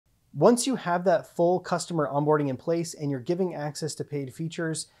Once you have that full customer onboarding in place and you're giving access to paid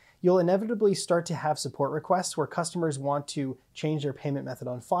features, you'll inevitably start to have support requests where customers want to change their payment method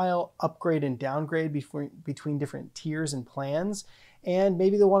on file, upgrade and downgrade between different tiers and plans, and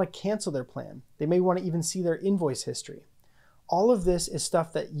maybe they'll want to cancel their plan. They may want to even see their invoice history. All of this is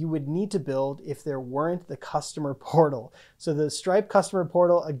stuff that you would need to build if there weren't the customer portal. So the Stripe customer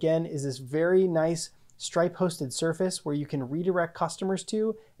portal, again, is this very nice Stripe hosted surface where you can redirect customers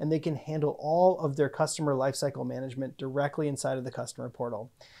to, and they can handle all of their customer lifecycle management directly inside of the customer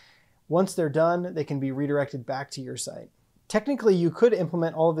portal. Once they're done, they can be redirected back to your site. Technically, you could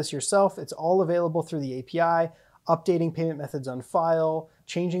implement all of this yourself. It's all available through the API, updating payment methods on file,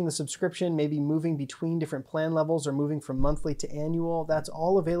 changing the subscription, maybe moving between different plan levels or moving from monthly to annual. That's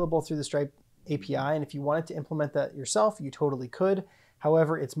all available through the Stripe API. And if you wanted to implement that yourself, you totally could.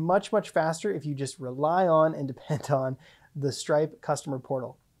 However, it's much, much faster if you just rely on and depend on the Stripe customer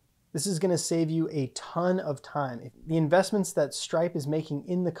portal. This is going to save you a ton of time. The investments that Stripe is making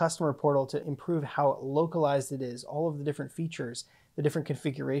in the customer portal to improve how localized it is, all of the different features, the different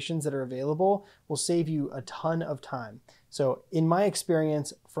configurations that are available will save you a ton of time. So in my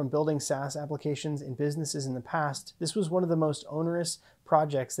experience from building SaaS applications in businesses in the past, this was one of the most onerous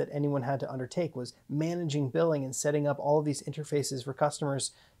projects that anyone had to undertake, was managing billing and setting up all of these interfaces for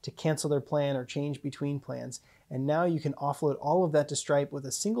customers to cancel their plan or change between plans. And now you can offload all of that to Stripe with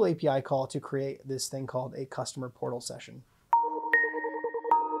a single API call to create this thing called a customer portal session.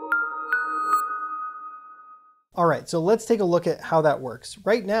 All right, so let's take a look at how that works.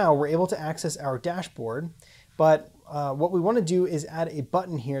 Right now, we're able to access our dashboard, but what we want to do is add a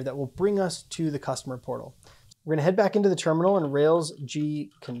button here that will bring us to the customer portal. We're going to head back into the terminal and Rails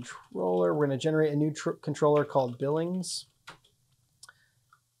G controller. We're going to generate a new controller called Billings.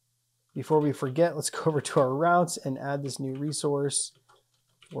 Before we forget, let's go over to our routes and add this new resource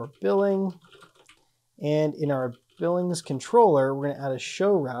for billing. And in our Billings controller, we're going to add a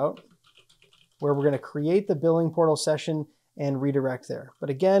show route where we're going to create the billing portal session and redirect there.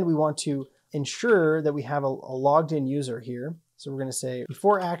 But again, we want to ensure that we have a logged in user here. So we're going to say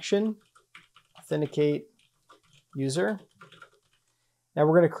before action, authenticate user. Now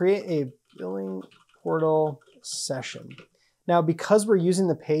we're going to create a billing portal session. Now, because we're using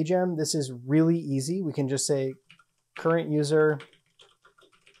the PageM, this is really easy. We can just say current user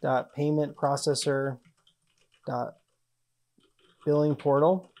dot payment processor dot billing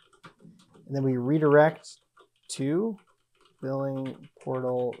portal. And then we redirect to billing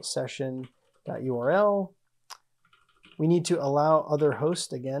portal session.url. We need to allow other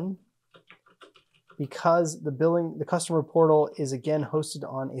host again because the customer portal is again hosted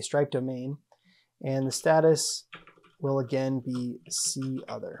on a Stripe domain, and the status will again be see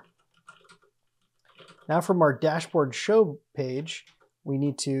other. Now from our dashboard show page, we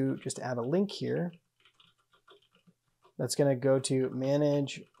need to just add a link here that's going to go to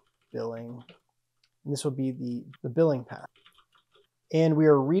manage billing. And this will be the billing path. And we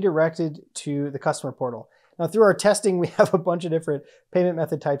are redirected to the customer portal. Now through our testing, we have a bunch of different payment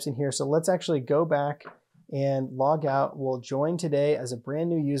method types in here. So let's actually go back and log out. We'll join today as a brand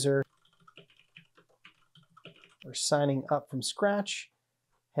new user. We're signing up from scratch,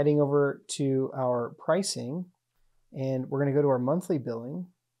 heading over to our pricing, and we're going to go to our monthly billing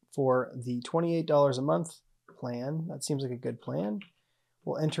for the $28 a month plan. That seems like a good plan.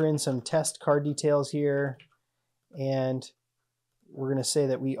 We'll enter in some test card details here, and we're going to say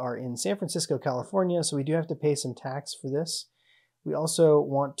that we are in San Francisco, California, so we do have to pay some tax for this. We also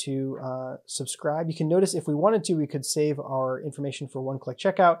want to subscribe. You can notice if we wanted to, we could save our information for one-click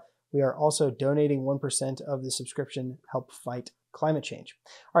checkout. We are also donating 1% of the subscription, help fight climate change.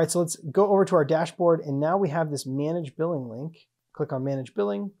 All right, so let's go over to our dashboard, and now we have this Manage Billing link. Click on Manage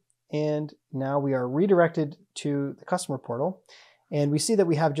Billing, and now we are redirected to the customer portal. And we see that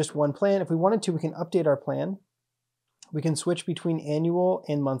we have just one plan. If we wanted to, we can update our plan. We can switch between annual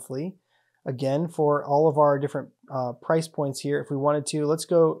and monthly. Again, for all of our different price points here, if we wanted to, let's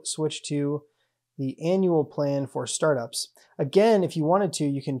go switch to the annual plan for startups. Again, if you wanted to,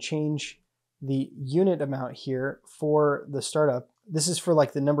 you can change the unit amount here for the startup. This is for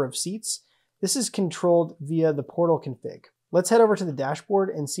like the number of seats. This is controlled via the portal config. Let's head over to the dashboard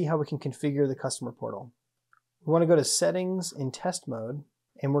and see how we can configure the customer portal. We want to go to settings in test mode,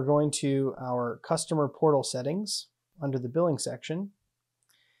 and we're going to our customer portal settings under the billing section.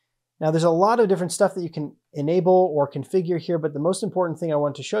 Now there's a lot of different stuff that you can enable or configure here, but the most important thing I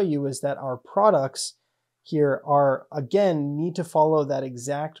want to show you is that our products here are, again, need to follow that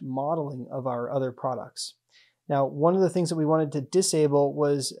exact modeling of our other products. Now, one of the things that we wanted to disable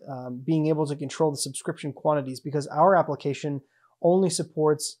was being able to control the subscription quantities, because our application only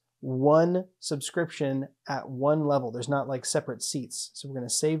supports one subscription at one level. There's not like separate seats. So we're going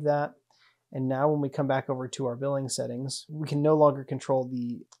to save that. And now when we come back over to our billing settings, we can no longer control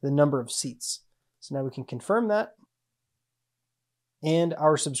the number of seats. So now we can confirm that. And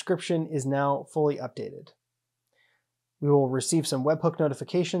our subscription is now fully updated. We will receive some webhook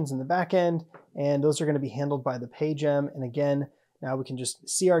notifications in the back end, and those are going to be handled by the PageM. And again, now we can just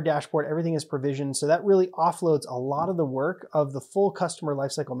see our dashboard. Everything is provisioned. So that really offloads a lot of the work of the full customer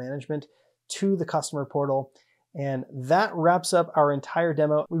lifecycle management to the customer portal. And that wraps up our entire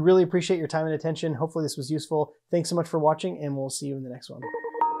demo. We really appreciate your time and attention. Hopefully this was useful. Thanks so much for watching, and we'll see you in the next one.